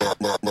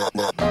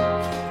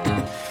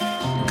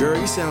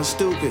sound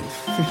stupid.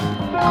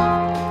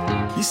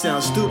 You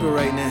sound stupid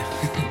right now.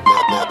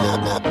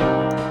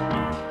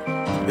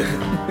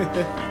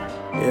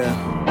 Yeah.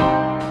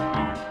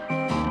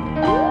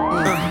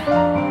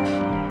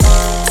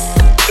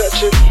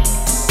 Touch it,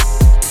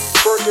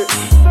 twerk it,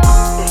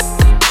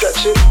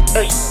 touch it,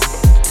 hey.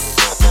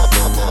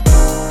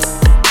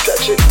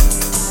 Touch it,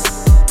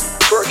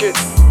 twerk it,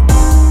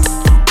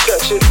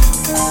 touch it.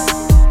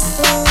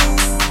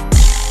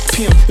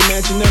 Pimp,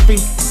 imaginary.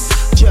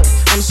 Yep,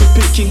 I'm so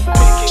picky.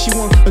 She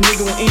want a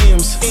nigga with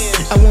M's.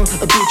 I want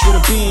a bitch with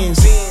a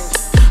Benz.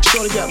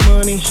 Shorty got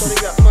money.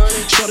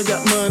 Shorty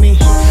got money.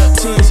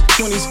 10s,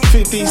 20s,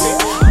 50s.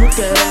 Move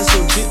that ass so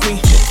gently.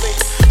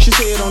 She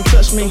said don't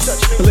touch me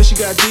unless you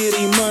got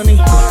Diddy money.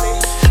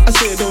 I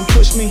said don't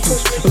push me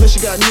unless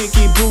you got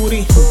Nicki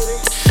booty.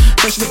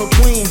 Fashion of a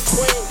queen,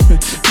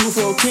 do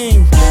for a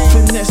king.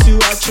 Finesse you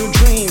out your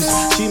dreams.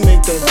 She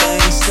make that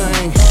thing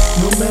sing.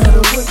 No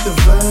matter what the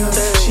vibe,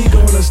 she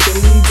gonna stay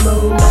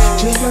glow.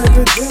 Just like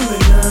a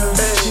Gemini,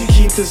 she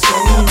keep the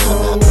same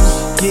pose.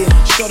 Yeah,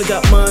 shorty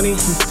got money.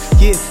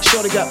 Yeah,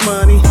 shorty got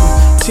money.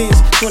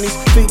 10s, 20s,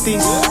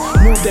 50s.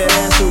 Move that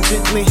ass so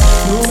gently.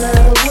 No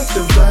matter what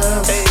the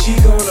vibe, she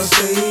gonna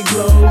stay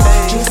glow.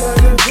 Just like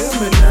a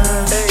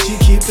Gemini, she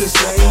keep the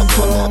same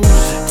pose.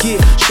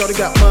 Yeah, shorty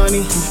got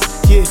money.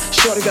 Yeah,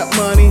 shorty got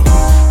money.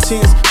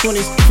 10s,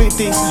 20s,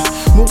 50s.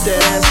 Move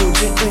that ass so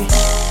gently.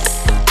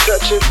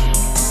 Touch it,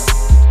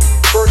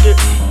 twerk it,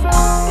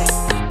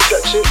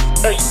 touch it,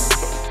 hey.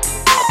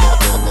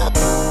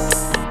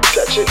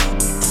 Touch it,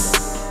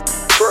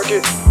 twerk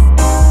it,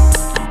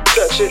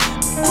 touch it.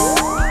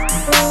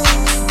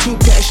 Too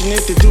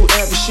passionate to do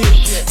average shit.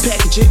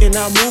 Package it and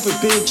I'll move it,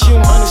 bitch. You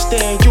don't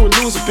understand, you a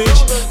loser,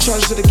 bitch.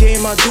 Charges to the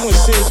game, I do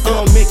insist. It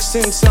don't make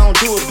sense, I don't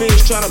do it,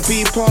 bitch. Tryna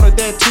be part of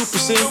that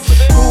 2%.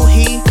 Who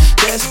he?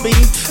 That's me.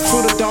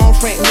 For the dawn,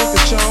 Frank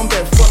Lucas charm.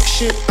 That fuck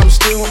shit, I'm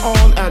still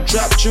on. I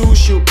drop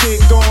juice, you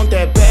pick on.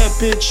 That bad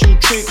bitch, you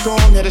trick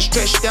on. Had it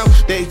stretched out,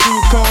 that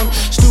Yukon.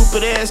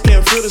 Stupid ass,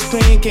 can't feel this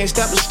pain. Can't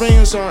stop the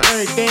strings on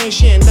everything.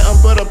 She ain't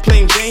nothing but a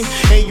plain Jane.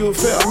 And you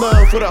fell in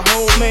love with a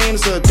whole man.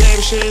 It's a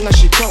damn shit, now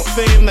she caught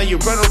fame. Now you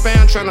run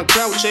around tryna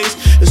crowd chase.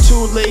 It's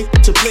too late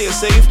to play it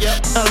safe.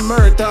 Not a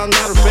marathon,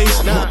 not a race.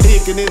 Now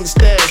digging in the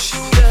stash,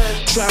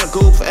 tryna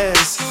go for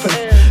ass.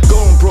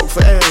 Going broke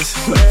for ass.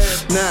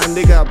 Nah,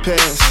 nigga, I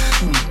pass.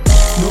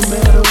 No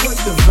matter what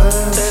the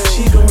vibe,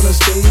 she gonna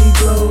stay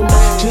glow.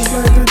 Just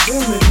like a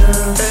Gemini,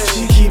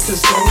 she keep the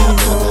same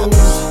pose.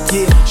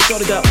 Yeah,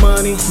 shorty got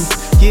money.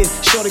 Yeah,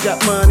 shorty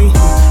got money.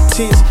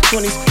 10s,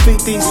 20s,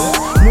 50s.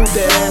 Move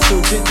that ass so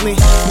gently.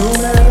 No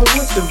matter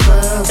what the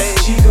vibe,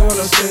 she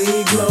gonna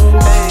stay glow.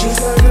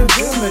 Just like a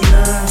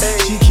Gemini,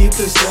 she keep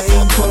the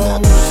same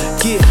pose.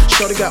 Yeah,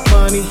 shorty got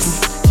money.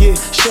 Yeah,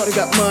 shorty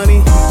got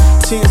money.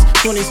 10s,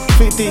 20s,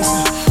 50s.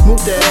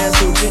 Move that ass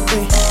so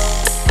gently.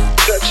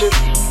 Touch it,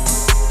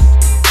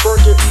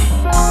 twerk it,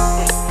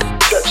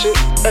 touch it,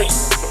 hey.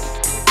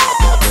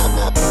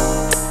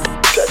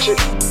 Touch it,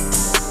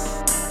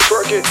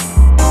 twerk it,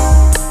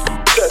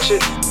 touch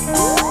it.